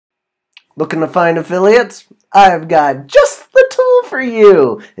Looking to find affiliates? I've got just the tool for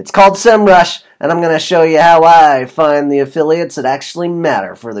you. It's called SEMRush, and I'm going to show you how I find the affiliates that actually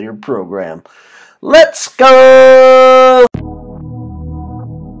matter for your program. Let's go!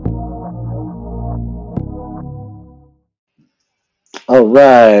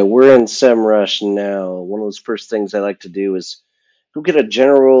 Alright, we're in SEMRush now. One of those first things I like to do is go get a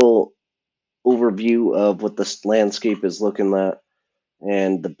general overview of what this landscape is looking like.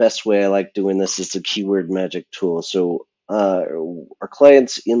 And the best way I like doing this is the keyword magic tool. So our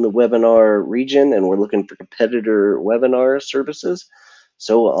client's in the webinar region, and we're looking for competitor webinar services.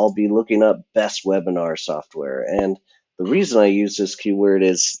 So I'll be looking up best webinar software. And the reason I use this keyword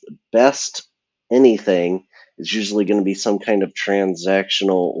is best anything is usually going to be some kind of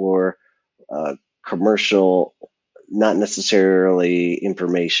transactional or commercial, not necessarily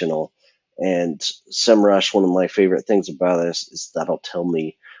informational. And SEMrush, one of my favorite things about this is that'll tell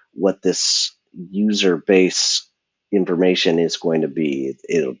me what this user base information is going to be.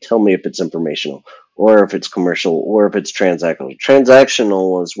 It'll tell me if it's informational or if it's commercial or if it's transactional.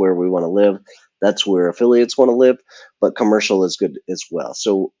 Transactional is where we want to live. That's where affiliates want to live, but commercial is good as well.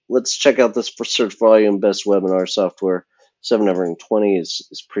 So let's check out this for search volume best webinar software. 720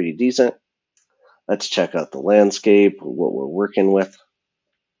 is pretty decent. Let's check out the landscape, what we're working with.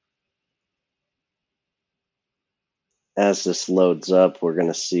 As this loads up, we're going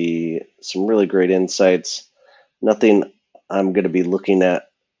to see some really great insights. Nothing I'm going to be looking at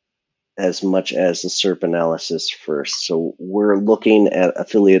as much as the SERP analysis first. So we're looking at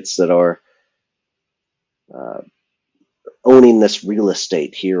affiliates that are owning this real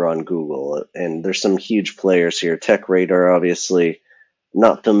estate here on Google. And there's some huge players here. TechRadar, obviously.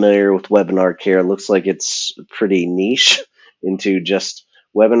 Not familiar with Webinar Care. Looks like it's pretty niche into just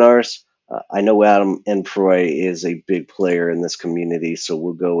webinars. I know Adam Enfroy is a big player in this community, so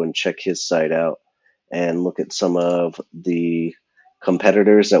we'll go and check his site out and look at some of the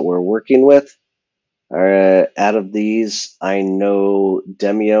competitors that we're working with. Out of these, I know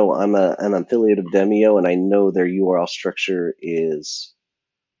Demio. I'm an affiliate of Demio, and I know their URL structure is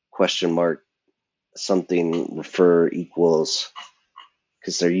question mark something refer equals,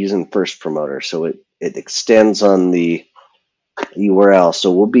 because they're using first promoter, so it extends on the URL.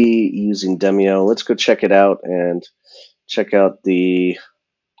 So we'll be using Demio. Let's go check it out and check out the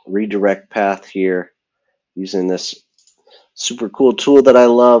redirect path here using this super cool tool that I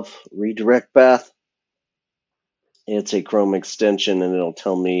love, redirect path. It's a Chrome extension, and it'll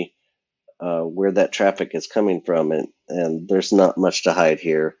tell me where that traffic is coming from, and there's not much to hide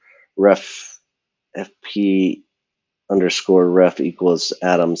here. Ref fp underscore ref equals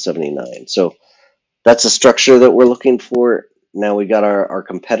Adam 79. So that's a structure that we're looking for. Now we got our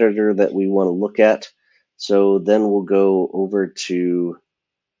competitor that we want to look at. So then we'll go over to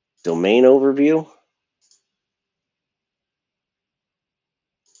domain overview.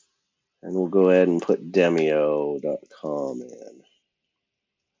 And we'll go ahead and put demio.com in.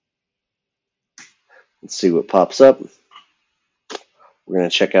 Let's see what pops up. We're going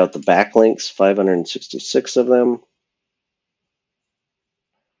to check out the backlinks, 566 of them.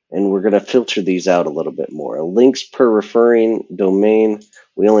 And we're going to filter these out a little bit more. Links per referring domain,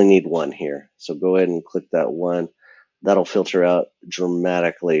 we only need one here. So go ahead and click that one. That'll filter out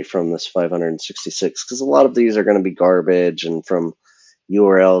dramatically from this 566, because a lot of these are going to be garbage and from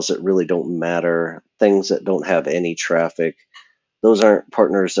URLs that really don't matter, things that don't have any traffic. Those aren't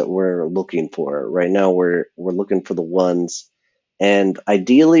partners that we're looking for. Right now we're looking for the ones, and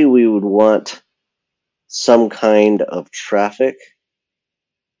ideally we would want some kind of traffic.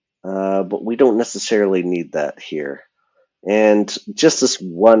 But we don't necessarily need that here. And just this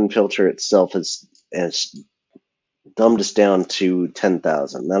one filter itself has dumbed us down to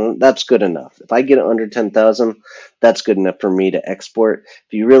 10,000. Now, that's good enough. If I get it under 10,000, that's good enough for me to export.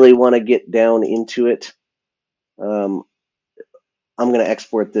 If you really want to get down into it, I'm going to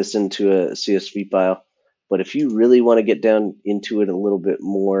export this into a CSV file. But if you really want to get down into it a little bit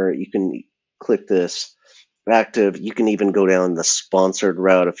more, you can click this active. You can even go down the sponsored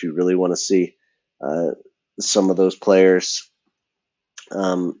route if you really want to see some of those players.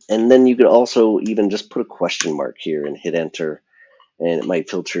 And then you could also even just put a question mark here and hit enter, and it might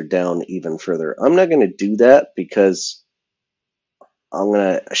filter down even further. I'm not going to do that because I'm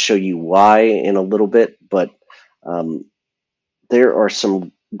going to show you why in a little bit, but there are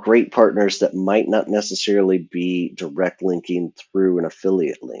some great partners that might not necessarily be direct linking through an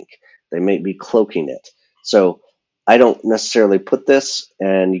affiliate link. They might be cloaking it. So I don't necessarily put this,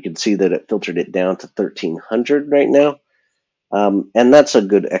 and you can see that it filtered it down to 1,300 right now. And that's a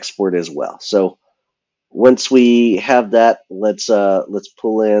good export as well. So Once we have that, let's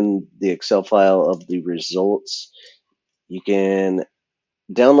pull in the Excel file of the results. You can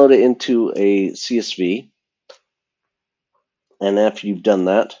download it into a CSV, and after you've done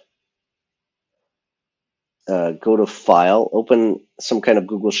that, go to File, open some kind of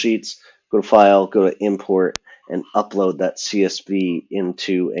Google Sheets, go to File, go to Import, and upload that CSV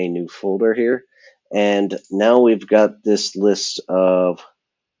into a new folder here. And now we've got this list of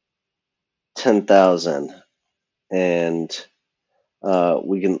 10,000, and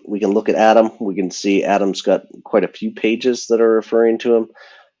we can look at Adam. We can see Adam's got quite a few pages that are referring to him.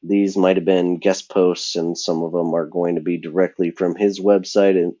 These might have been guest posts, and some of them are going to be directly from his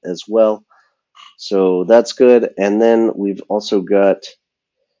website as well. So that's good. And then we've also got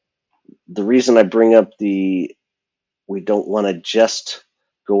the reason I bring up we don't want to just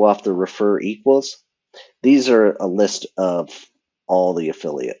go off the refer equals. These are a list of all the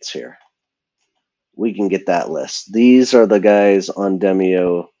affiliates here. We can get that list. These are the guys on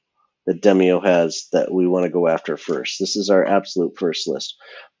Demio that Demio has that we want to go after first. This is our absolute first list.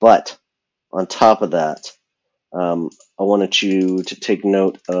 But on top of that, I wanted you to take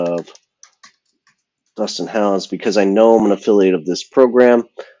note of Dustin Howes, because I know I'm an affiliate of this program.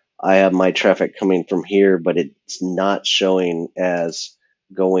 I have my traffic coming from here, but it's not showing as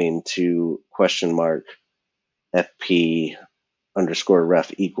going to $FP _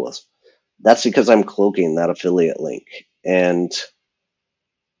 ref equals. That's because I'm cloaking that affiliate link, and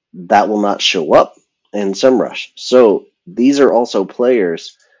that will not show up in SEMRush. So these are also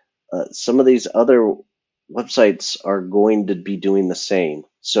players. Some of these other websites are going to be doing the same.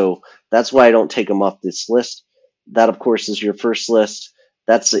 So that's why I don't take them off this list. That, of course, is your first list.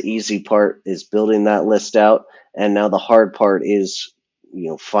 That's the easy part, is building that list out. And now the hard part is,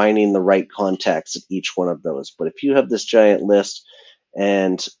 finding the right contacts at each one of those. But if you have this giant list,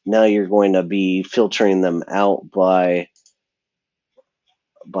 and now you're going to be filtering them out by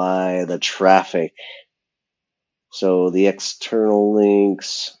the traffic. So the external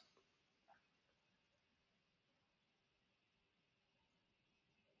links,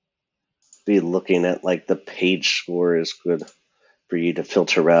 be looking at like the page score is good for you to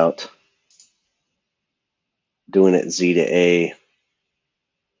filter out. Doing it Z to A.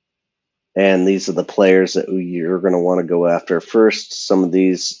 And these are the players that you're going to want to go after first. Some of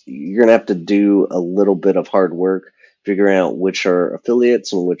these, you're going to have to do a little bit of hard work figuring out which are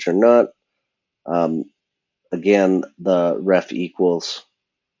affiliates and which are not. Again, the ref equals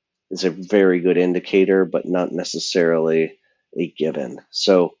is a very good indicator, but not necessarily a given.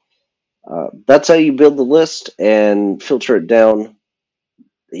 So that's how you build the list and filter it down.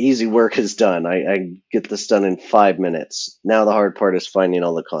 The easy work is done. I get this done in 5 minutes. Now the hard part is finding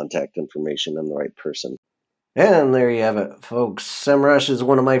all the contact information and the right person. And there you have it, folks. SEMRush is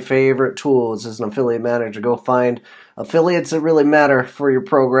one of my favorite tools as an affiliate manager. Go find affiliates that really matter for your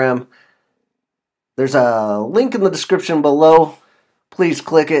program. There's a link in the description below. Please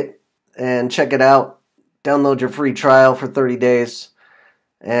click it and check it out. Download your free trial for 30 days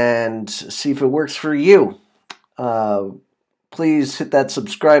and see if it works for you. Please hit that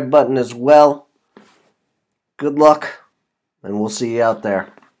subscribe button as well. Good luck, and we'll see you out there.